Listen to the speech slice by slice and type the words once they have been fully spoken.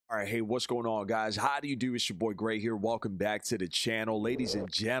All right, hey, what's going on, guys? How do you do? It's your boy Gray here. Welcome back to the channel. Ladies and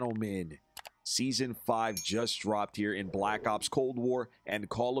gentlemen, Season 5 just dropped here in Black Ops Cold War and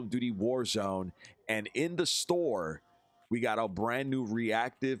Call of Duty Warzone. And in the store, we got a brand new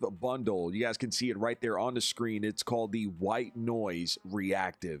reactive bundle. You guys can see it right there on the screen. It's called the White Noise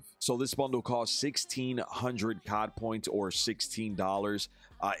Reactive. So this bundle costs 1,600 COD points or $16.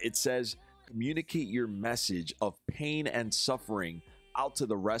 It says, communicate your message of pain and suffering out to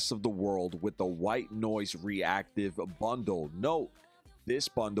the rest of the world with the White Noise Reactive bundle. Note, this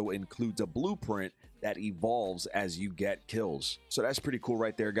bundle includes a blueprint that evolves as you get kills. So that's pretty cool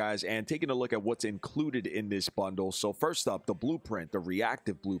right there, guys. And taking a look at what's included in this bundle. So first up, the blueprint, the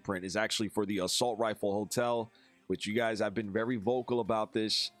reactive blueprint, is actually for the assault rifle hotel, which you guys, I've been very vocal about.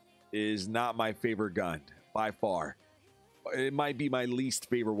 This is not my favorite gun by far. It might be my least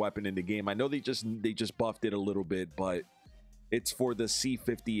favorite weapon in the game. I know they just buffed it a little bit, but it's for the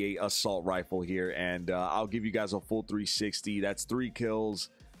C58 assault rifle here, and I'll give you guys a full 360. That's 3 kills,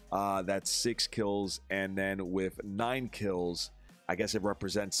 that's 6 kills, and then with 9 kills, I guess it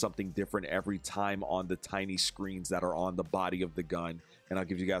represents something different every time on the tiny screens that are on the body of the gun. And I'll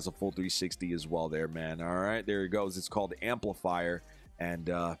give you guys a full 360 as well there, man. All right, there it goes. It's called Amplifier, and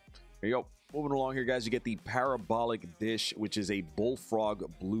there you go. Moving along here, guys, you get the parabolic dish, which is a Bullfrog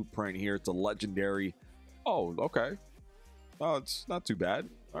blueprint here. It's a legendary. Oh, okay. Oh, it's not too bad.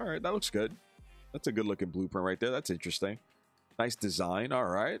 All right, that looks good. That's a good looking blueprint right there. That's interesting. Nice design. All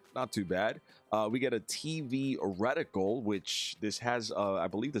right, not too bad. We get a TV reticle, which this has, I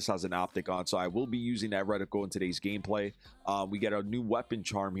believe this has an optic on, so I will be using that reticle in today's gameplay. We get a new weapon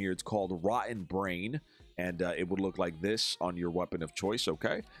charm here. It's called Rotten Brain, and it would look like this on your weapon of choice.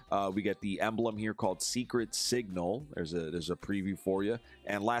 Okay. We get the emblem here called Secret Signal. There's a preview for you.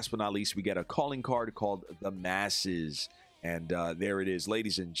 And last but not least, we get a calling card called The Masses. And there it is,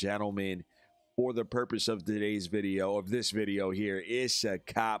 ladies and gentlemen. For the purpose of today's video, of this video here, it's a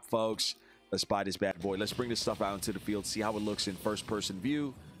cop, folks. Let's buy this bad boy. Let's bring this stuff out into the field, see how it looks in first-person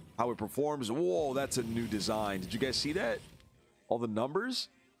view, how it performs. Whoa, that's a new design. Did you guys see that? All the numbers?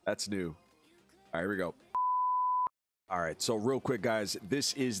 That's new. All right, here we go. All right, so real quick, guys,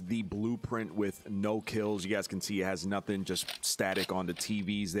 this is the blueprint with no kills. You guys can see it has nothing, just static on the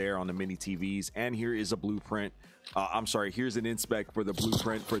TVs there, on the mini TVs. And here is a blueprint. I'm sorry, here's an inspect for the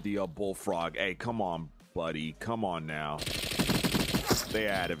blueprint for the Bullfrog. Hey, come on, buddy. Come on now. Stay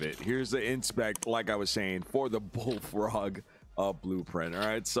out of it. Here's the inspect, like I was saying, for the Bullfrog blueprint. All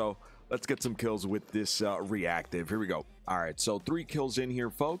right, so let's get some kills with this reactive. Here we go. All right, so 3 kills in here,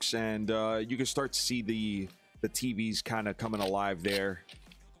 folks, and you can start to see the TV's kind of coming alive there,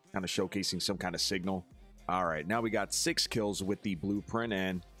 kind of showcasing some kind of signal. All right, now we got 6 kills with the blueprint,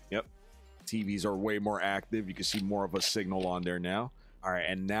 and yep, TVs are way more active. You can see more of a signal on there now. All right,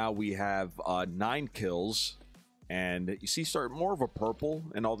 and now we have 9 kills, and you see start more of a purple,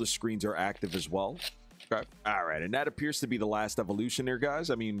 and all the screens are active as well. Okay. All right, and that appears to be the last evolution there,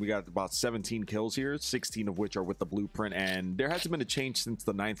 guys. I mean, we got about 17 kills here, 16 of which are with the blueprint, and there hasn't been a change since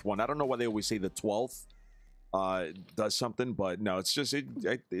the 9th one. I don't know why they always say the 12th does something, but no, it's just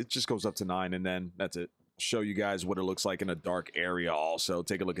it just goes up to 9, and then that's it. Show you guys what it looks like in a dark area. Also,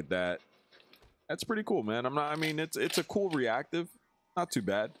 take a look at that. That's pretty cool, man. I mean, it's a cool reactive, not too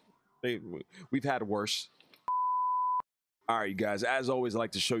bad. We've had worse. All right, you guys, as always, I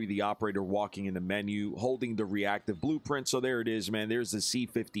like to show you the operator walking in the menu, holding the reactive blueprint. So there it is, man. There's the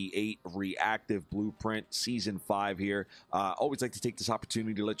C58 Reactive Blueprint, Season 5 here. Always like to take this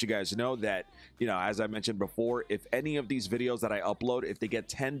opportunity to let you guys know that, you know, as I mentioned before, if any of these videos that I upload, if they get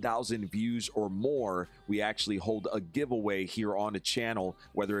 10,000 views or more, we actually hold a giveaway here on the channel,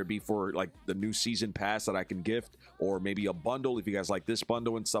 whether it be for, like, the new season pass that I can gift, or maybe a bundle. If you guys like this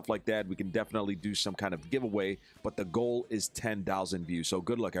bundle and stuff like that, we can definitely do some kind of giveaway, but the goal is 10,000 views. So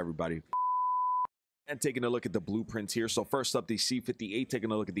good luck, everybody. And taking a look at the blueprints here. So first up, the C58,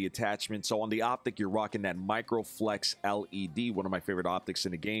 taking a look at the attachment. So on the optic, you're rocking that Microflex LED, one of my favorite optics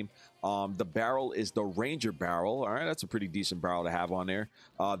in the game. The barrel is the Ranger barrel. All right, that's a pretty decent barrel to have on there.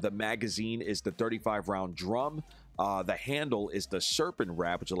 The magazine is the 35 round drum. The handle is the Serpent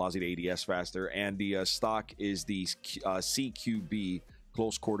Wrap, which allows you to ADS faster, and the stock is the CQB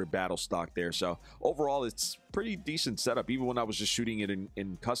close quarter battle stock there. So overall, it's pretty decent setup. Even when I was just shooting it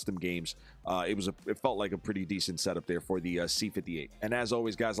in custom games, it felt like a pretty decent setup there for the C58. And as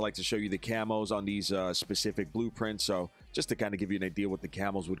always, guys, I like to show you the camos on these specific blueprints. So just to kind of give you an idea what the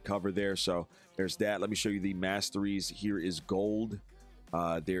camos would cover there. So there's that. Let me show you the masteries. Here is gold.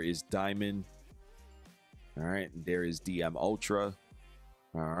 There is diamond. All right, there is DM Ultra.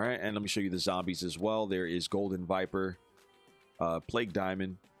 All right, and let me show you the zombies as well. There is Golden Viper, Plague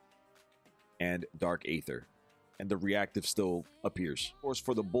Diamond, and Dark Aether. And the reactive still appears. Of course,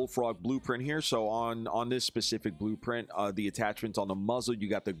 for the Bullfrog blueprint here, so on this specific blueprint, the attachments on the muzzle, you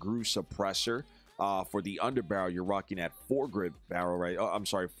got the Grew Suppressor. For the underbarrel, you're rocking at 4-grip barrel, right? Oh, I'm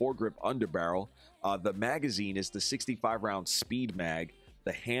sorry, 4-grip underbarrel. The magazine is the 65-round speed mag.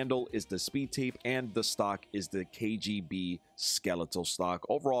 The handle is the speed tape, and the stock is the KGB skeletal stock.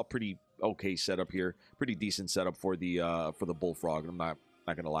 Overall, pretty okay setup here. Pretty decent setup for the Bullfrog. I'm not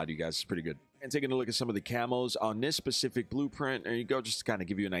gonna lie to you guys, it's pretty good. And taking a look at some of the camos on this specific blueprint, there you go, just to kind of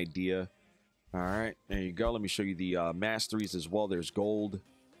give you an idea. All right, there you go. Let me show you the masteries as well. There's gold,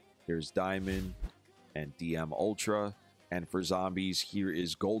 there's diamond, and DM Ultra. And for zombies, here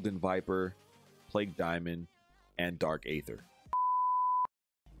is Golden Viper, Plague Diamond, and Dark Aether.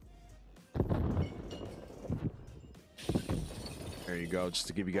 There you go, just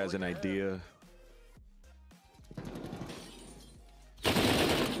to give you guys an idea.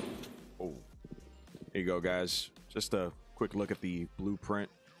 Oh, there you go, guys. Just a quick look at the blueprint.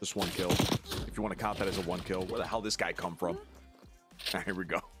 Just 1 kill. If you want to count that as a 1 kill. Where the hell did this guy come from? Here we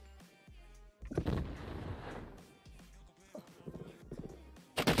go.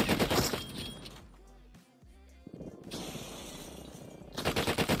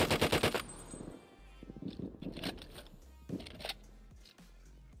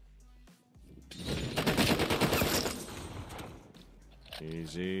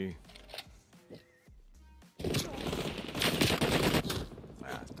 Easy.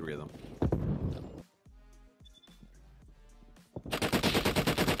 3 of them.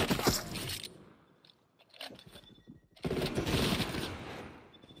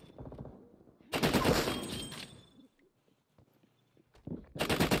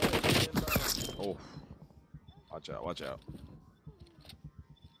 Oh, watch out, watch out.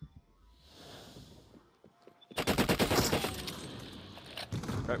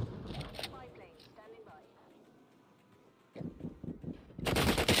 Okay.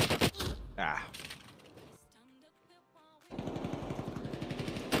 Ah.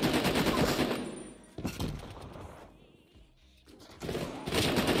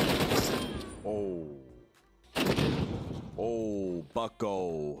 Oh. Oh, bucko.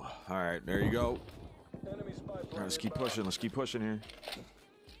 All right, there you go. All right, let's keep pushing. Let's keep pushing here.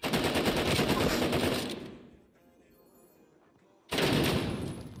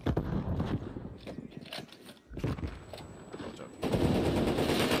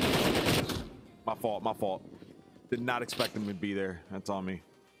 My fault. Did not expect him to be there. That's on me.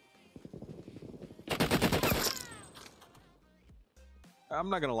 I'm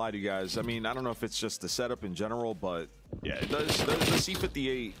not gonna lie to you guys. I mean, I don't know if it's just the setup in general, but yeah, it does. The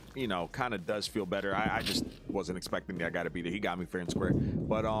C58, you know, kind of does feel better. I just wasn't expecting that guy to be there. He got me fair and square.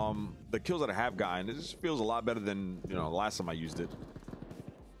 But the kills that I have gotten, it just feels a lot better than, you know, the last time I used it.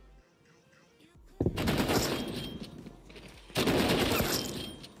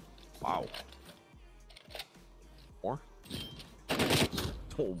 Wow. More?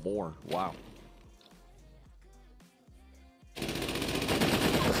 Oh, more. Wow.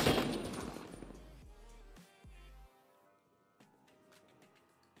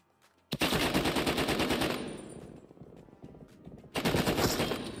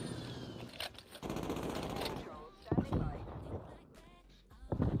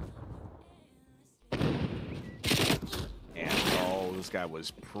 And oh, this guy was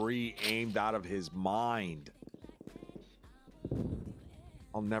pre-aimed out of his mind.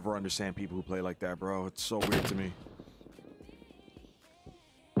 I'll never understand people who play like that, bro. It's so weird to me.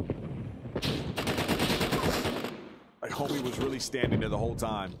 Like, homie was really standing there the whole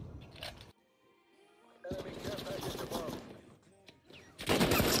time.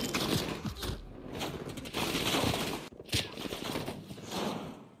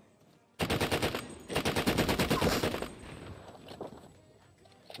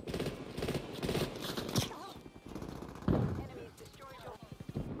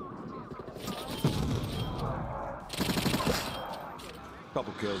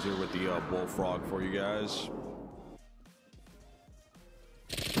 Couple kills here with the Bullfrog for you guys.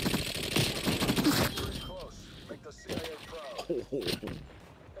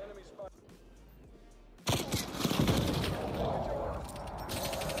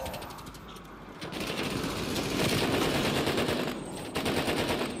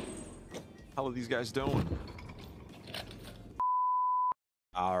 How are these guys doing?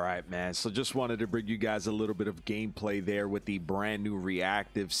 All right, man. So just wanted to bring you guys a little bit of gameplay there with the brand new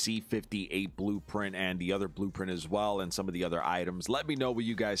reactive C58 blueprint and the other blueprint as well, and some of the other items. Let me know what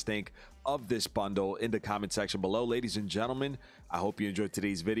you guys think of this bundle in the comment section below. Ladies and gentlemen, I hope you enjoyed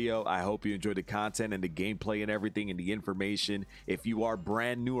today's video. I hope you enjoyed the content and the gameplay and everything and the information. If you are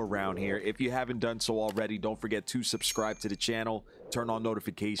brand new around here, if you haven't done so already, don't forget to subscribe to the channel, turn on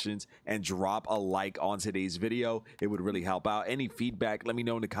notifications, and drop a like on today's video. It would really help out. Any feedback, let me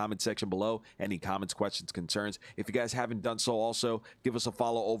know in the comment section below. Any comments, questions, concerns. If you guys haven't done so also, give us a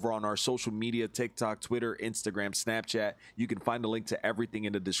follow over on our social media, TikTok, Twitter, Instagram, Snapchat. You can find the link to everything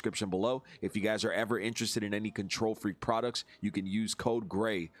in the description below. If you guys are ever interested in any Control Freak products, you can use code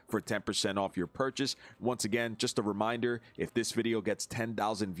GRAY for 10% off your purchase. Once again, just a reminder, if this video gets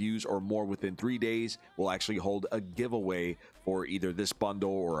 10,000 views or more within 3 days, we'll actually hold a giveaway for either this bundle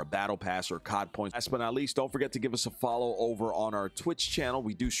or a battle pass or COD points. Last but not least, don't forget to give us a follow over on our Twitch channel.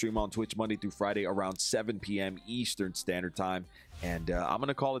 We do stream on Twitch Monday through Friday around 7 p.m. Eastern Standard Time. And I'm going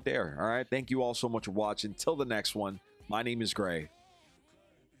to call it there. All right. Thank you all so much for watching. Till the next one, my name is Gray.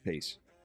 Peace.